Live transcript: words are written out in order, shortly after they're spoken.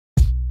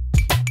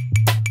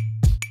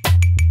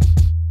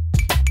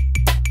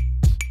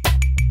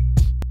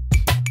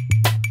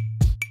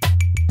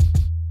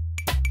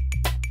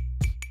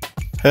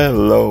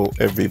Hello,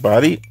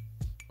 everybody.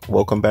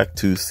 Welcome back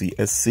to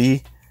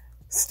CSC.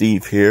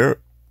 Steve here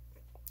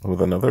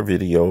with another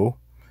video.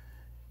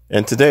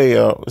 And today,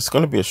 it's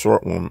going to be a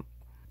short one.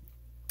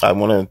 I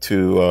wanted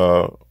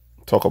to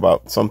talk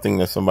about something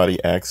that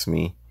somebody asked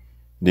me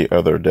the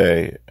other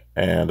day.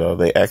 And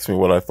they asked me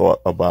what I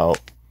thought about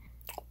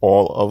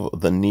all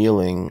of the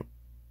kneeling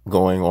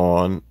going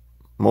on,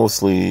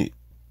 mostly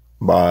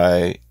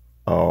by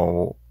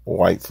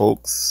white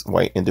folks,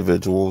 white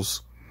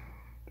individuals,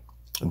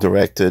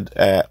 directed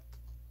at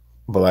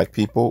black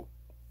people,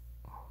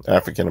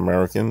 African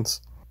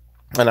Americans.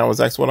 And I was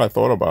asked what I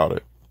thought about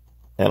it.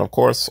 And of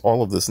course,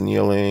 all of this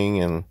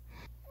kneeling and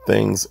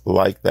things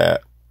like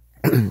that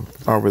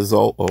are a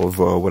result of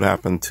what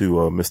happened to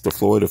Mr.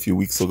 Floyd a few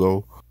weeks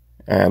ago,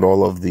 and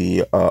all of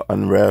the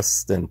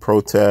unrest and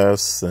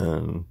protests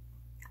and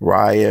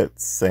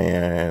riots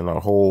and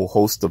a whole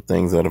host of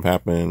things that have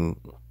happened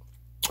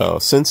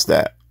since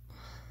that,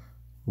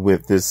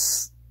 with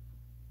this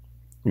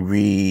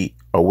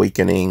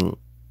reawakening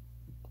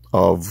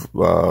of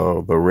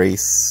the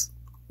race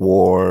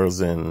wars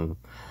and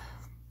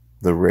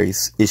the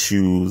race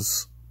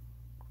issues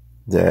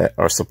that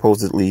are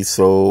supposedly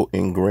so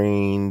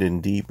ingrained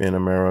and deep in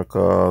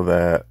America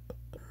that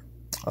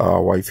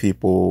white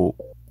people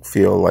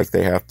feel like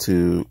they have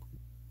to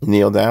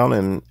kneel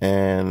down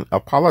and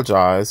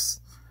apologize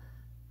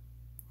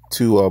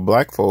to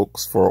black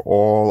folks for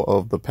all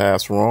of the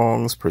past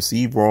wrongs,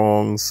 perceived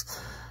wrongs,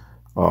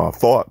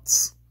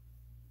 thoughts,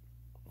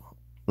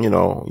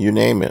 you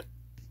name it.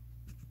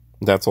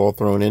 That's all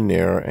thrown in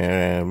there,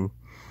 and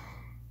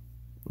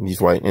these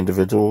white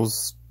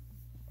individuals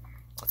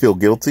feel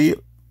guilty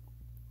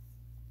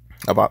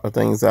about the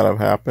things that have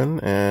happened,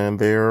 and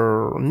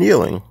they're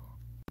kneeling.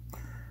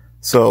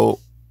 So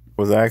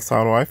I was asked,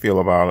 how do I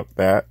feel about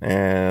that?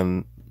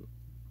 And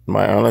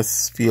my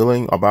honest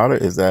feeling about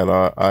it is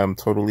that I'm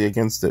totally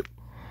against it.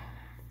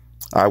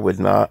 I would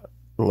not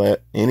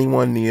let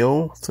anyone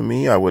kneel to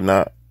me. I would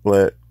not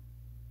let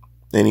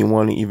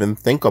anyone even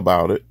think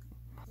about it,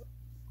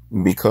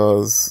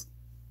 because,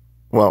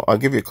 well, I'll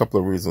give you a couple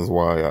of reasons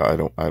why I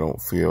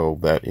don't feel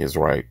that is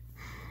right.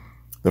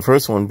 The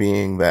first one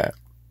being that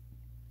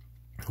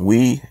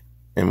we,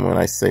 and when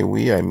I say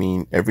we, I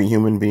mean every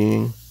human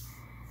being,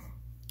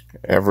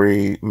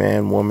 every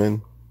man,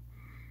 woman,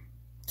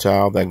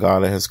 child that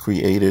God has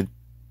created,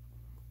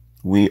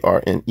 we are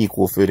in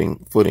equal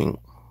footing.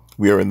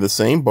 We are in the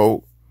same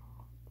boat.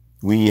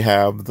 We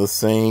have the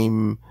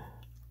same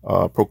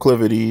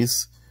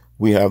proclivities.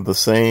 We have the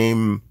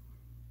same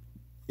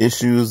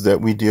issues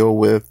that we deal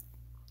with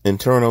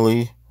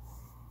internally,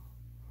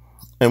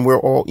 and we're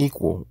all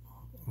equal.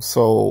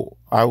 So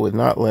I would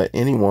not let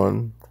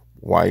anyone,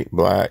 white,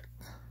 black,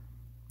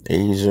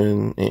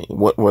 Asian,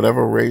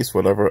 whatever race,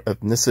 whatever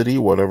ethnicity,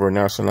 whatever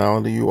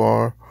nationality you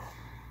are,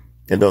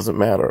 it doesn't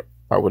matter.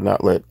 I would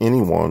not let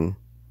anyone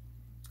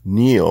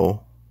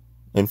kneel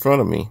in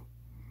front of me.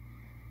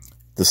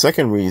 The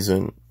second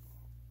reason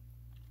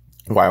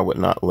why I would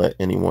not let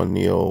anyone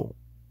kneel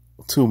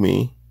to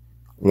me,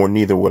 or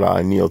neither would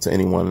I kneel to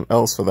anyone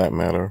else for that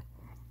matter,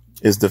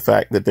 is the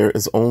fact that there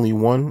is only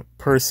one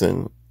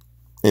person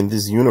in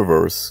this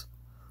universe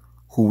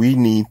who we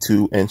need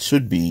to and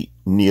should be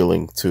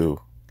kneeling to.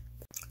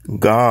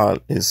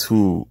 God is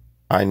who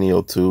I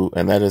kneel to,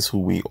 and that is who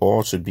we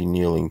all should be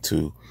kneeling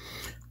to.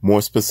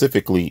 More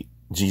specifically,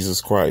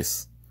 Jesus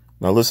Christ.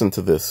 Now listen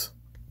to this.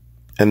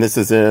 And this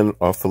is in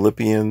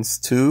Philippians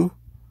 2,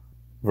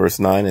 verse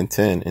 9 and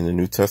 10 in the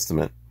New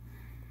Testament.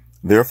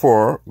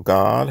 Therefore,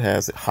 God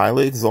has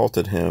highly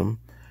exalted him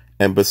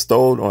and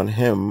bestowed on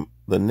him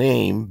the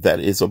name that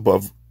is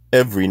above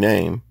every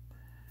name,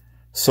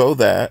 so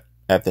that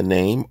at the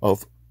name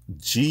of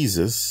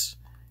Jesus,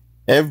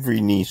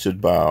 every knee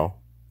should bow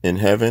in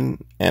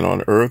heaven and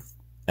on earth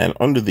and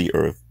under the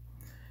earth,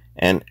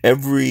 and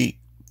every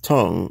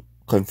tongue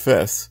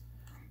confess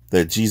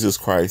that Jesus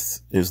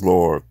Christ is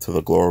Lord, to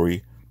the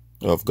glory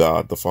of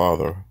God the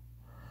Father.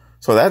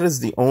 So that is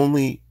the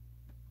only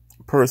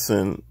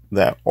person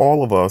that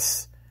all of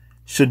us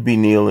should be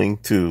kneeling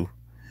to.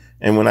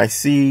 And when I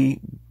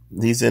see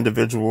these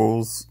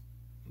individuals,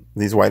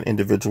 these white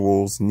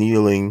individuals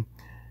kneeling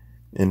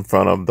in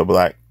front of the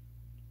black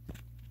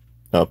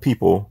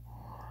people,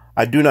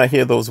 I do not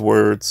hear those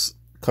words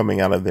coming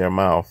out of their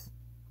mouth,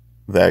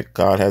 that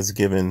God has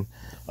given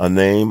a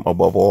name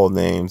above all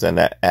names, and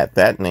that at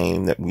that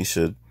name that we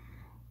should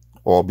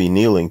all be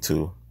kneeling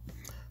to.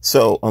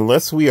 So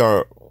unless we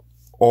are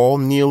all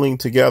kneeling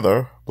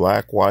together,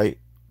 black, white,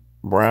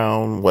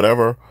 brown,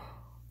 whatever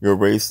your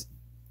race,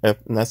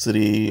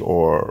 ethnicity,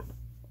 or,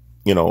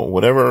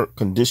 whatever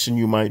condition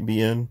you might be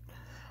in,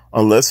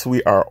 unless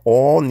we are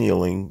all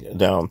kneeling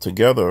down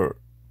together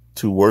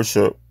to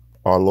worship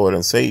our Lord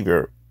and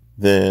Savior,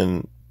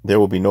 then there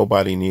will be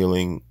nobody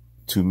kneeling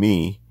to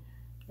me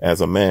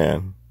as a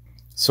man.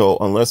 So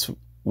unless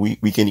we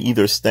can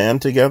either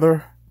stand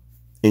together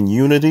in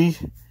unity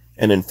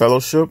and in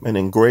fellowship and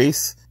in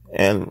grace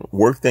and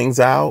work things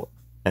out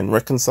and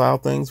reconcile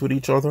things with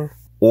each other,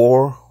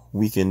 or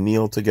we can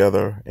kneel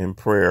together in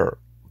prayer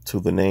to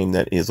the name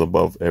that is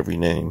above every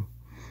name.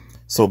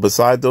 So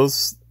beside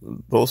those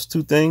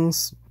two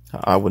things,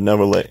 I would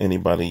never let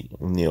anybody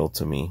kneel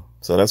to me.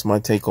 So that's my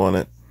take on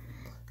it.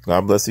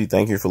 God bless you.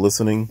 Thank you for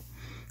listening.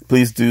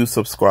 Please do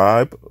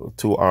subscribe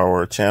to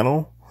our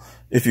channel.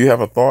 If you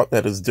have a thought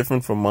that is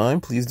different from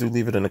mine, please do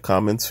leave it in the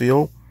comments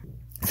field.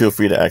 Feel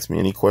free to ask me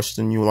any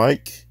question you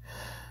like.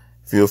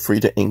 Feel free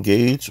to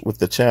engage with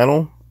the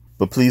channel.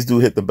 But please do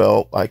hit the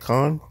bell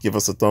icon. Give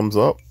us a thumbs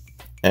up.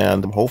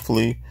 And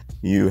hopefully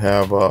you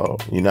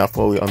now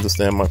fully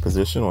understand my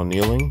position on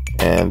kneeling.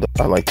 And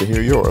I'd like to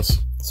hear yours.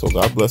 So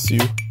God bless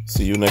you.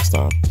 See you next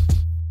time.